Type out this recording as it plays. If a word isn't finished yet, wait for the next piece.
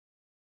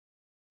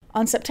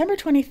On September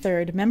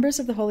 23rd, members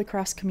of the Holy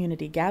Cross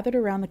community gathered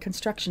around the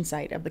construction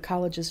site of the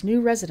college's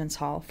new residence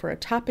hall for a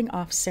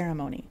topping-off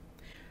ceremony.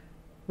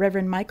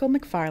 Reverend Michael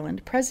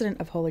McFarland, president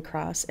of Holy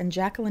Cross, and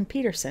Jacqueline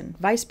Peterson,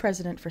 vice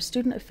president for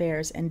student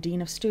affairs and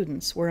dean of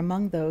students, were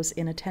among those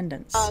in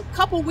attendance. A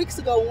couple weeks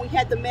ago when we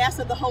had the Mass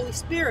of the Holy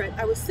Spirit,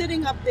 I was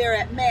sitting up there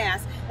at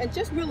Mass and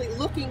just really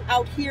looking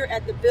out here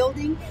at the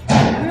building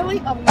and really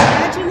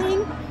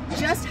imagining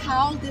just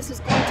how this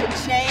is going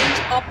to change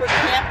Upper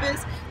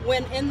Campus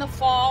when in the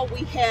fall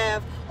we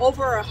have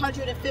over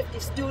 150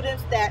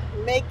 students that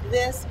make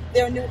this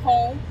their new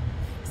home.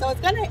 So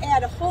it's going to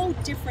add a whole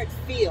different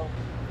feel.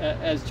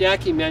 As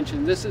Jackie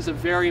mentioned, this is a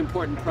very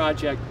important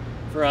project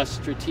for us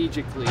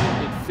strategically.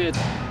 It fits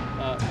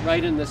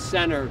right in the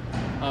center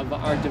of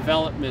our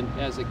development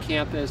as a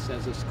campus,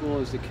 as a school,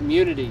 as a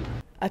community.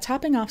 A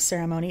topping-off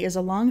ceremony is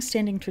a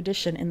long-standing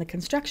tradition in the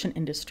construction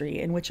industry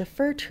in which a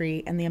fir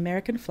tree and the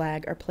American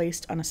flag are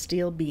placed on a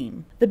steel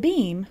beam. The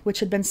beam, which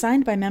had been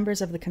signed by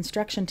members of the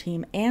construction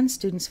team and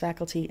students,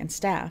 faculty, and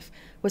staff,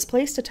 was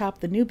placed atop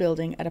the new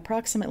building at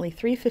approximately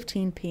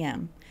 3:15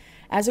 p.m.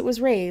 As it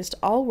was raised,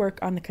 all work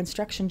on the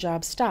construction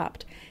job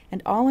stopped,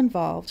 and all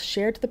involved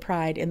shared the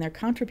pride in their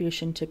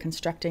contribution to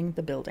constructing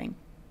the building.